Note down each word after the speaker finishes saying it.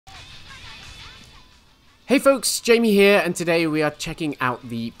Hey folks, Jamie here, and today we are checking out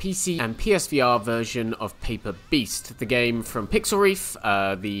the PC and PSVR version of Paper Beast, the game from Pixel Reef,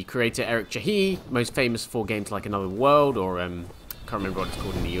 the creator Eric Chahi, most famous for games like Another World, or can't remember what it's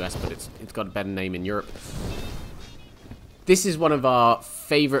called in the US, but it's got a better name in Europe. This is one of our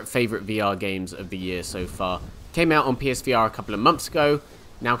favorite VR games of the year so far. Came out on PSVR a couple of months ago,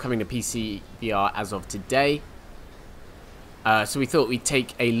 now coming to PC VR as of today. So we thought we'd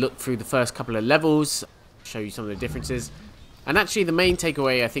take a look through the first couple of levels, show you some of the differences, and actually the main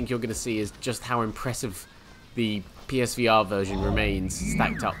takeaway I think you're going to see is just how impressive the PSVR version remains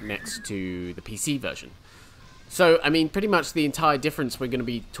stacked up next to the PC version. So I mean, pretty much the entire difference we're going to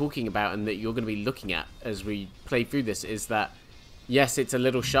be talking about and that you're going to be looking at as we play through this is that yes, it's a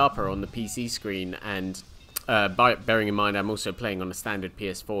little sharper on the PC screen, and bearing in mind I'm also playing on a standard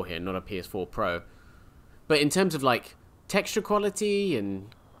PS4 here, not a PS4 Pro, but in terms of like texture quality and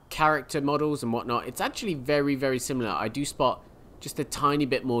character models and whatnot, it's actually very similar. I do spot just a tiny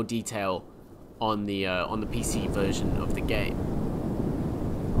bit more detail on the PC version of the game.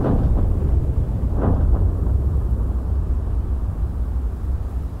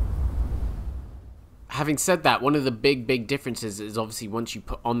 Having said that, one of the big differences is obviously once you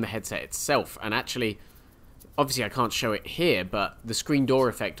put on the headset itself, and actually, obviously I can't show it here, but the screen door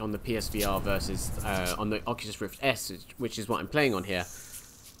effect on the PSVR versus on the Oculus Rift S, which is what I'm playing on here,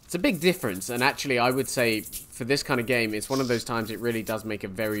 it's a big difference, and actually I would say for this kind of game, it's one of those times it really does make a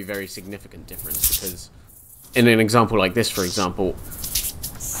very significant difference, because in an example like this, for example,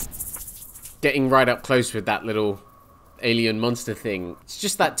 getting right up close with that little alien monster thing, it's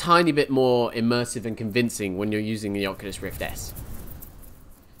just that tiny bit more immersive and convincing when you're using the Oculus Rift S.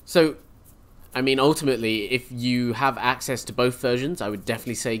 So, I mean, ultimately, if you have access to both versions, I would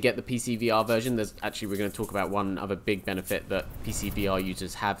definitely say get the PC VR version. There's actually, we're going to talk about one other big benefit that PC VR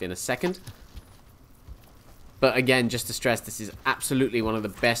users have in a second. But again, just to stress, this is absolutely one of the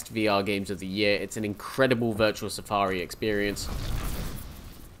best VR games of the year. It's an incredible virtual safari experience.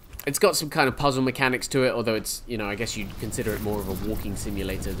 It's got some kind of puzzle mechanics to it, although it's, you know, I guess you'd consider it more of a walking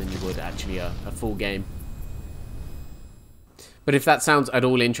simulator than you would actually a full game. But if that sounds at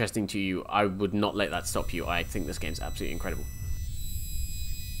all interesting to you, I would not let that stop you. I think this game's absolutely incredible.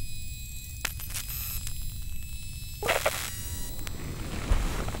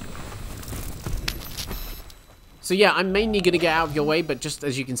 So yeah, I'm mainly going to get out of your way, but just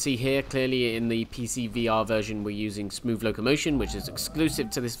as you can see here, clearly in the PC VR version, we're using smooth locomotion, which is exclusive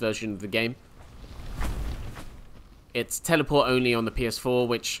to this version of the game. It's teleport only on the PS4,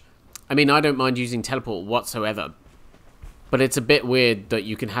 which, I mean, I don't mind using teleport whatsoever. But it's a bit weird that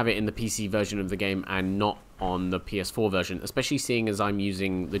you can have it in the PC version of the game and not on the PS4 version, especially seeing as I'm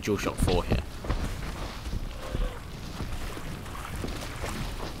using the DualShock 4 here.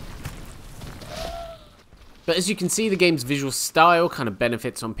 But as you can see, the game's visual style kind of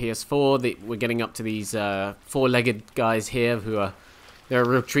benefits on PS4. We're getting up to these four-legged guys here who are, they're a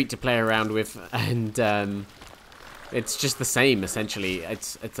real treat to play around with, and it's just the same, essentially.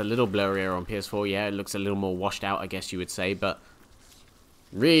 It's a little blurrier on PS4, yeah, it looks a little more washed out, I guess you would say, but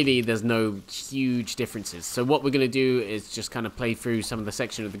really there's no huge differences. So what we're going to do is just kind of play through some of the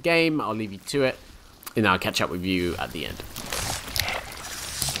section of the game. I'll leave you to it, and I'll catch up with you at the end.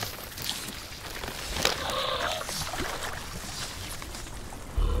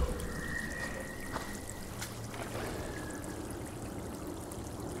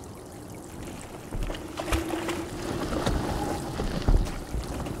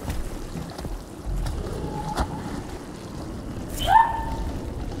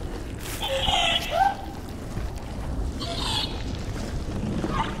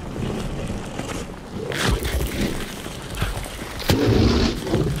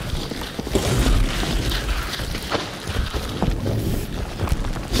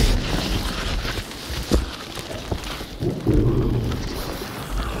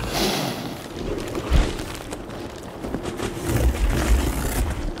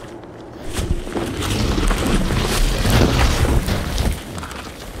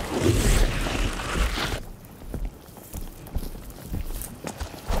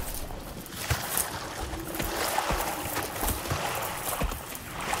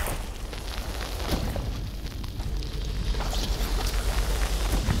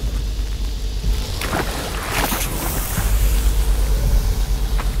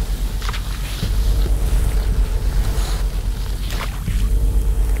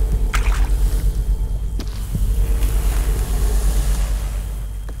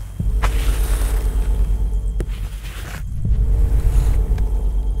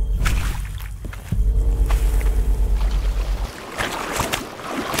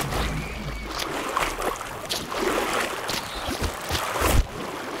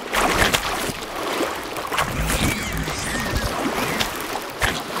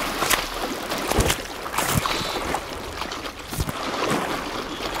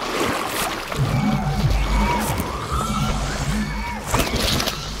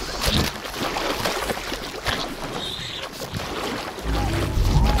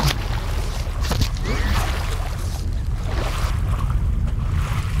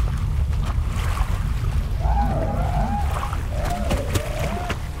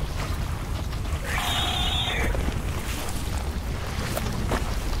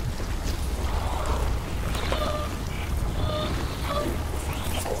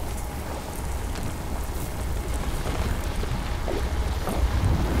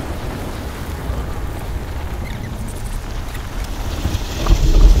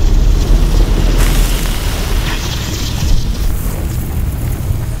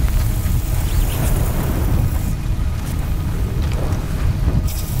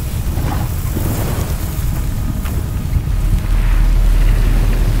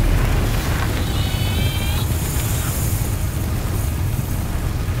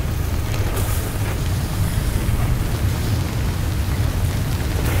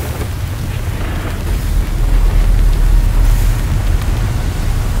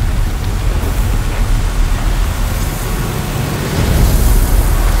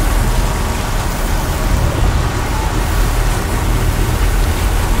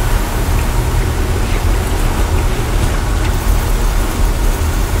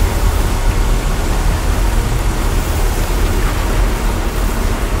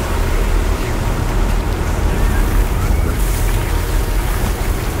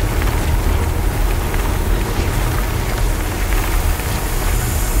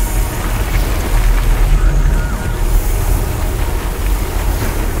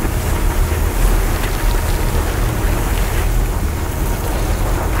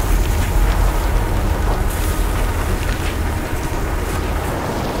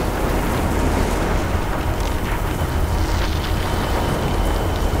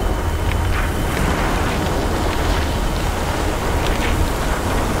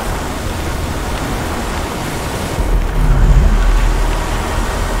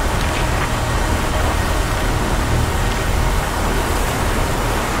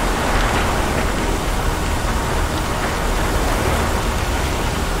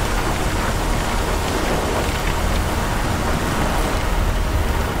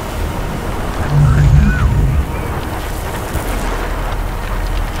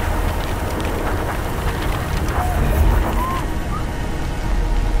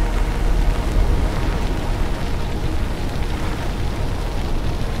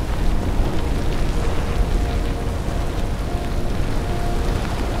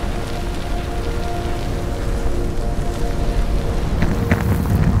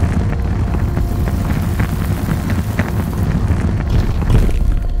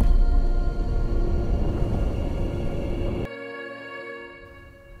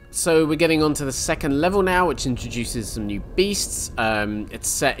 So we're getting on to the second level now, which introduces some new beasts. It's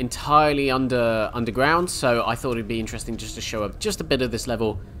set entirely underground, so I thought it'd be interesting just to show up just a bit of this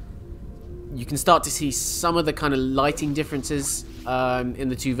level. You can start to see some of the kind of lighting differences in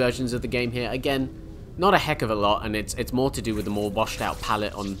the two versions of the game here. Again, not a heck of a lot, and it's more to do with the more washed out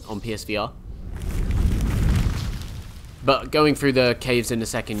palette on PSVR. But going through the caves in a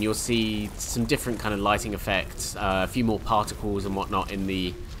second, you'll see some different kind of lighting effects, a few more particles and whatnot in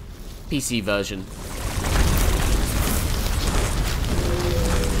the PC version.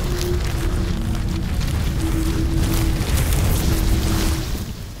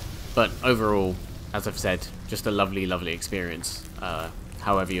 But overall, as I've said, just a lovely, lovely experience,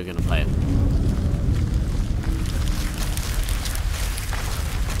 however you're going to play it.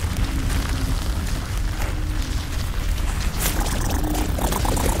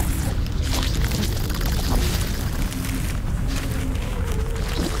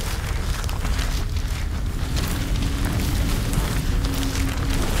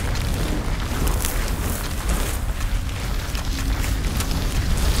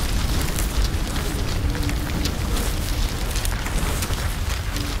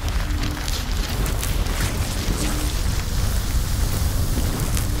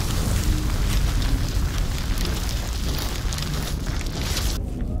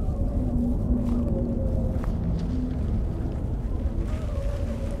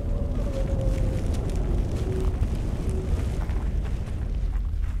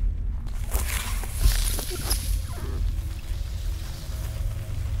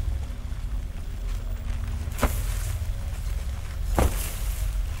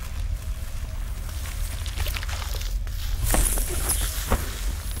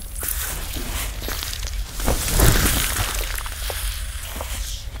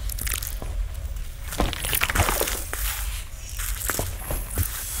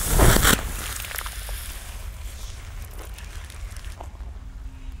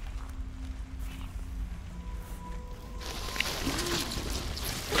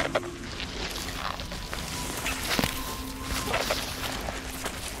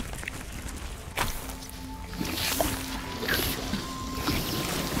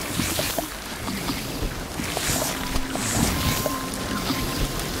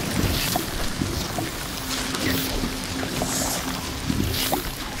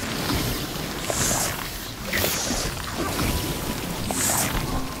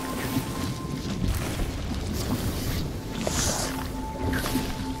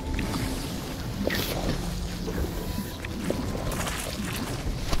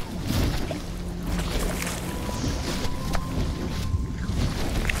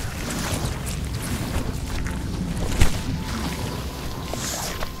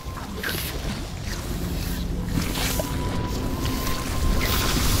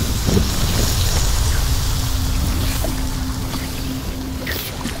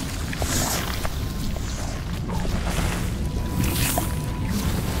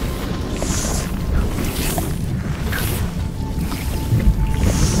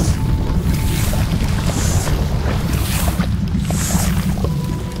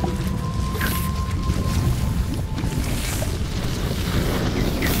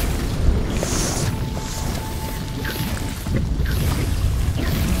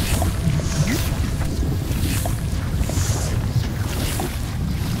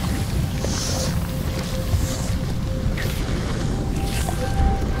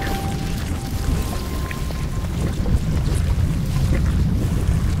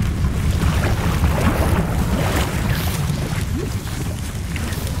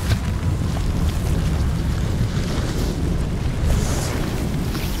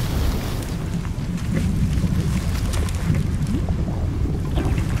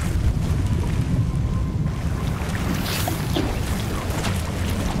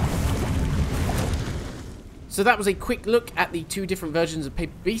 So that was a quick look at the two different versions of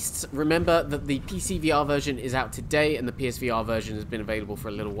Paper Beasts. Remember that the PC VR version is out today and the PSVR version has been available for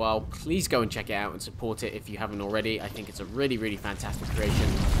a little while. Please go and check it out and support it if you haven't already. I think it's a really, really fantastic creation.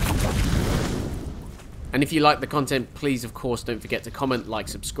 And if you like the content, please, of course, don't forget to comment, like,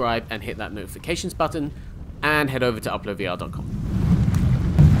 subscribe, and hit that notifications button. And head over to UploadVR.com.